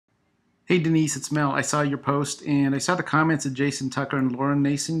Hey Denise, it's Mel. I saw your post and I saw the comments that Jason Tucker and Lauren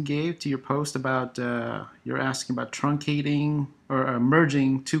Nason gave to your post about you're asking about truncating or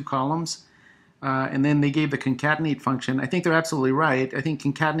merging two columns. And then they gave the concatenate function. I think they're absolutely right. I think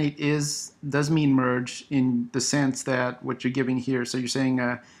concatenate does mean merge in the sense that what you're giving here. So you're saying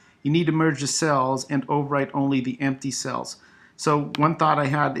you need to merge the cells and overwrite only the empty cells. So one thought I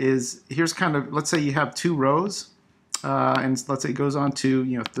had is here's kind of, let's say you have two rows. And let's say it goes on to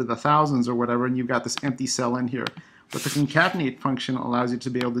the thousands or whatever, and you've got this empty cell in here. What the concatenate function allows you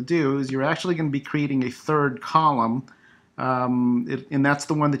to be able to do is you're actually going to be creating a third column, and that's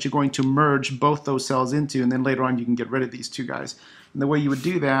the one that you're going to merge both those cells into, and then later on you can get rid of these two guys. And the way you would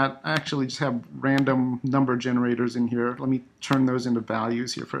do that, I actually just have random number generators in here. Let me turn those into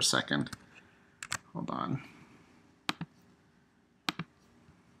values here for a second. Hold on.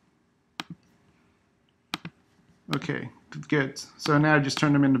 Okay, good. So now I just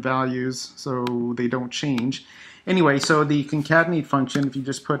turn them into values so they don't change. Anyway, so the concatenate function, if you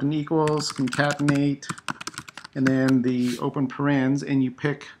just put an equals, concatenate, and then the open parens, and you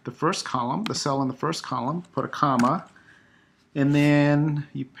pick the first column, the cell in the first column, put a comma, and then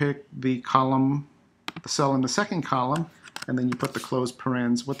you pick the column, the cell in the second column, and then you put the closed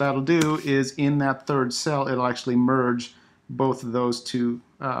parens. What that'll do is in that third cell, it'll actually merge both of those two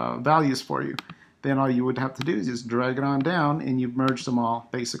values for you. Then all you would have to do is just drag it on down and you've merged them all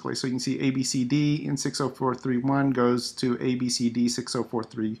basically. So you can see ABCD in 60431 goes to ABCD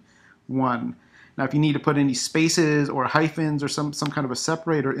 60431. Now if you need to put any spaces or hyphens or some kind of a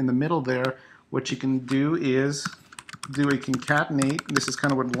separator in the middle there, what you can do is do a concatenate. This is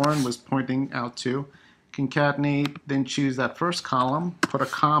kind of what Lauren was pointing out to. Concatenate, then choose that first column, put a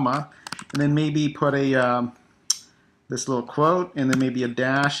comma, and then maybe put a this little quote, and then maybe a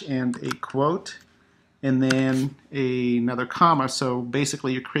dash and a quote, and then another comma. So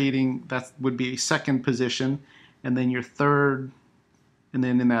basically you're creating, that would be a second position, and then your third, and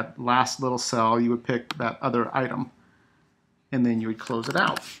then in that last little cell you would pick that other item, and then you would close it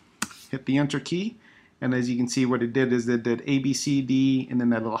out. Hit the enter key, and as you can see what it did is it did ABCD and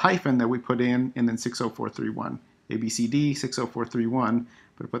then that little hyphen that we put in, and then 60431. ABCD 60431,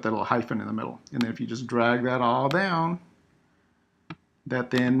 but I put that little hyphen in the middle. And then if you just drag that all down,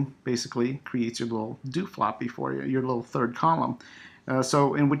 that then basically creates your little do floppy for you, your little third column.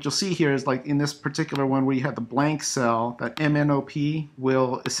 And what you'll see here is like in this particular one where you have the blank cell, that MNOP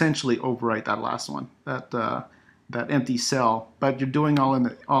will essentially overwrite that last one, that empty cell, but you're doing all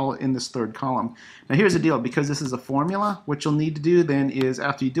in this third column. Now here's the deal, because this is a formula, what you'll need to do then is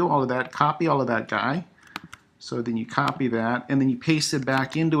after you do all of that, copy all of that guy. So then you copy that and then you paste it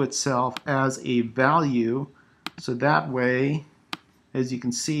back into itself as a value. So that way, as you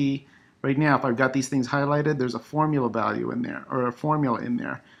can see right now, if I've got these things highlighted, there's a formula value in there, or a formula in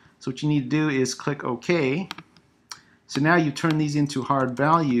there. So what you need to do is click OK. So now you turn these into hard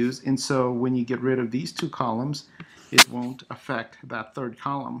values, and so when you get rid of these two columns, it won't affect that third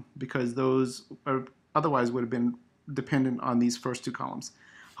column because those otherwise would have been dependent on these first two columns.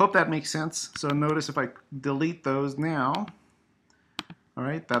 Hope that makes sense. So notice if I delete those now, all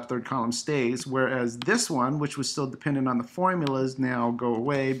right, that third column stays, whereas this one, which was still dependent on the formulas, now go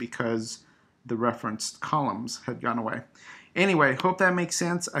away because the referenced columns had gone away. Anyway, hope that makes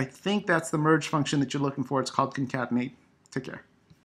sense. I think that's the merge function that you're looking for. It's called concatenate. Take care.